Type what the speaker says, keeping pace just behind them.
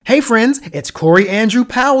Hey friends, it's Corey Andrew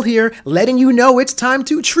Powell here, letting you know it's time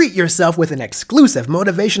to treat yourself with an exclusive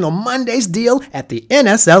Motivational Mondays deal at the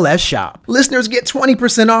NSLS shop. Listeners get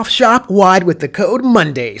 20% off shop-wide with the code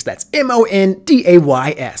MONDAYS. That's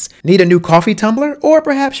MONDAYS. Need a new coffee tumbler? Or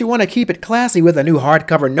perhaps you want to keep it classy with a new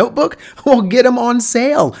hardcover notebook? Well, get them on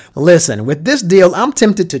sale. Listen, with this deal, I'm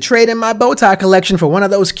tempted to trade in my bow tie collection for one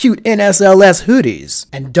of those cute NSLS hoodies.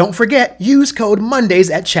 And don't forget, use code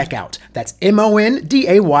MONDAYS at checkout. That's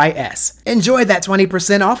MONDAYS. Enjoy that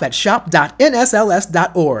 20% off at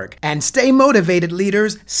shop.nsls.org. And stay motivated,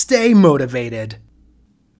 leaders. Stay motivated.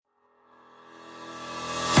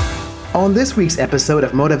 On this week's episode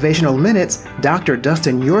of Motivational Minutes, Dr.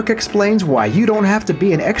 Dustin York explains why you don't have to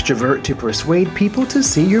be an extrovert to persuade people to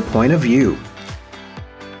see your point of view.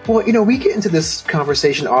 Well, we get into this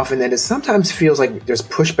conversation often, and it sometimes feels like there's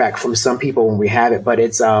pushback from some people when we have it, but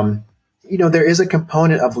it's, there is a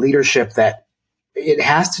component of leadership that it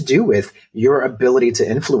has to do with your ability to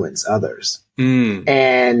influence others.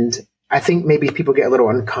 And I think maybe people get a little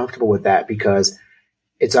uncomfortable with that because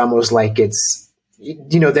it's almost like it's,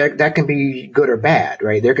 that can be good or bad,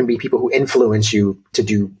 right? There can be people who influence you to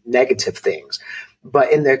do negative things.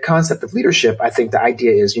 But in the concept of leadership, I think the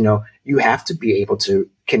idea is, you have to be able to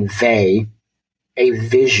convey a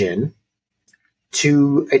vision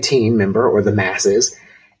to a team member or the masses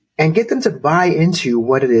and get them to buy into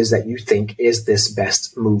what it is that you think is this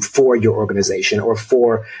best move for your organization or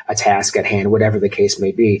for a task at hand, whatever the case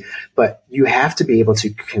may be. But you have to be able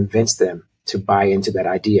to convince them to buy into that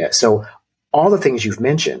idea. So all the things you've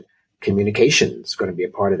mentioned, communication is going to be a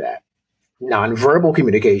part of that. Nonverbal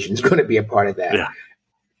communication is going to be a part of that. Yeah.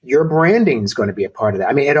 Your branding is going to be a part of that.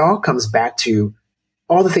 I mean, it all comes back to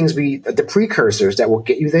all the things the precursors that will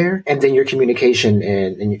get you there. And then your communication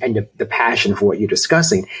and the passion for what you're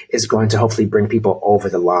discussing is going to hopefully bring people over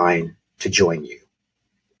the line to join you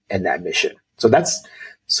in that mission. So that's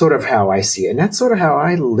sort of how I see it. And that's sort of how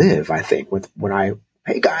I live, I think,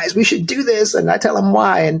 hey guys, we should do this. And I tell them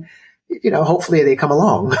why. And, hopefully they come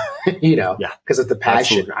along, because of the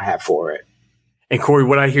passion Absolutely. I have for it. And Corey,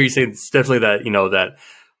 what I hear you say is definitely that, that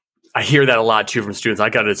I hear that a lot too from students. I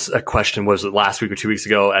got a question, was it last week or 2 weeks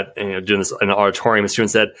ago doing this in an auditorium, a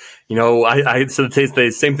student said, I said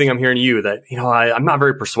the same thing I'm hearing you, that, I'm not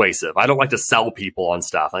very persuasive. I don't like to sell people on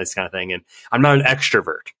stuff, this kind of thing. And I'm not an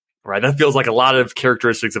extrovert, right? That feels like a lot of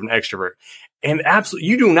characteristics of an extrovert. And absolutely,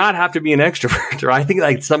 you do not have to be an extrovert. Or I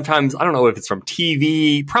think sometimes, I don't know if it's from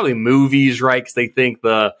TV, probably movies, right? Because they think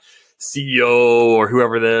the CEO or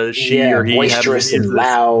whoever she or he boisterous and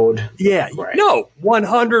loud. Yeah, right. No,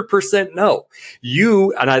 100% no.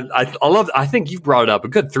 You and I think you've brought it up a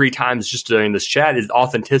good 3 times just during this chat is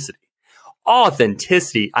authenticity.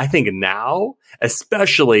 Authenticity, I think now,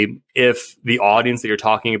 especially if the audience that you're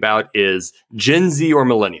talking about is Gen Z or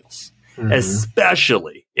millennials,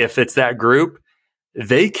 especially if it's that group,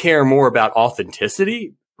 they care more about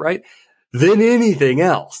authenticity, right, than anything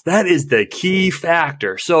else. That is the key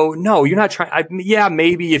factor. So no, you're not trying.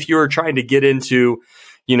 Maybe if you're trying to get into,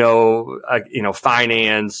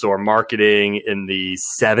 finance or marketing in the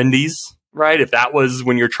 70s, right? If that was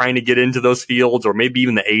when you're trying to get into those fields, or maybe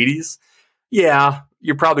even the 80s,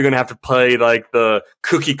 you're probably going to have to play like the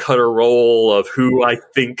cookie cutter role of who I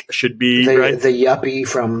think should be, right? The yuppie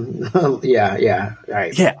from,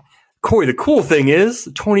 right. Yeah. Corey, the cool thing is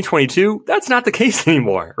 2022, that's not the case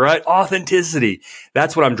anymore, right? Authenticity.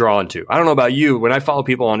 That's what I'm drawn to. I don't know about you. When I follow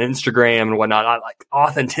people on Instagram and whatnot, I like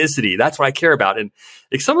authenticity. That's what I care about. And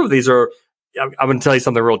some of these are, I'm going to tell you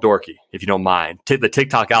something real dorky, if you don't mind. The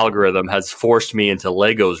TikTok algorithm has forced me into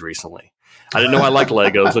Legos recently. I didn't know I liked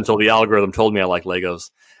Legos until the algorithm told me I like Legos.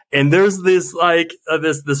 And there's this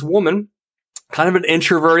this woman, kind of an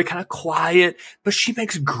introvert, kind of quiet, but she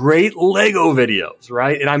makes great Lego videos,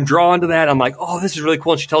 right? And I'm drawn to that. I'm like, oh, this is really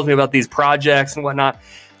cool. And she tells me about these projects and whatnot.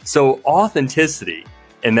 So authenticity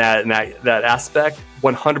in that aspect,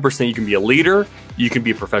 100%, you can be a leader. You can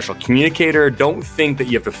be a professional communicator. Don't think that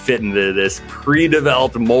you have to fit into this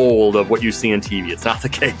pre-developed mold of what you see on TV. It's not the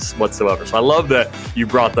case whatsoever. So I love that you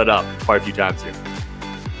brought that up quite a few times here.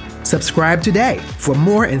 Subscribe today for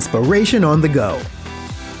more inspiration on the go.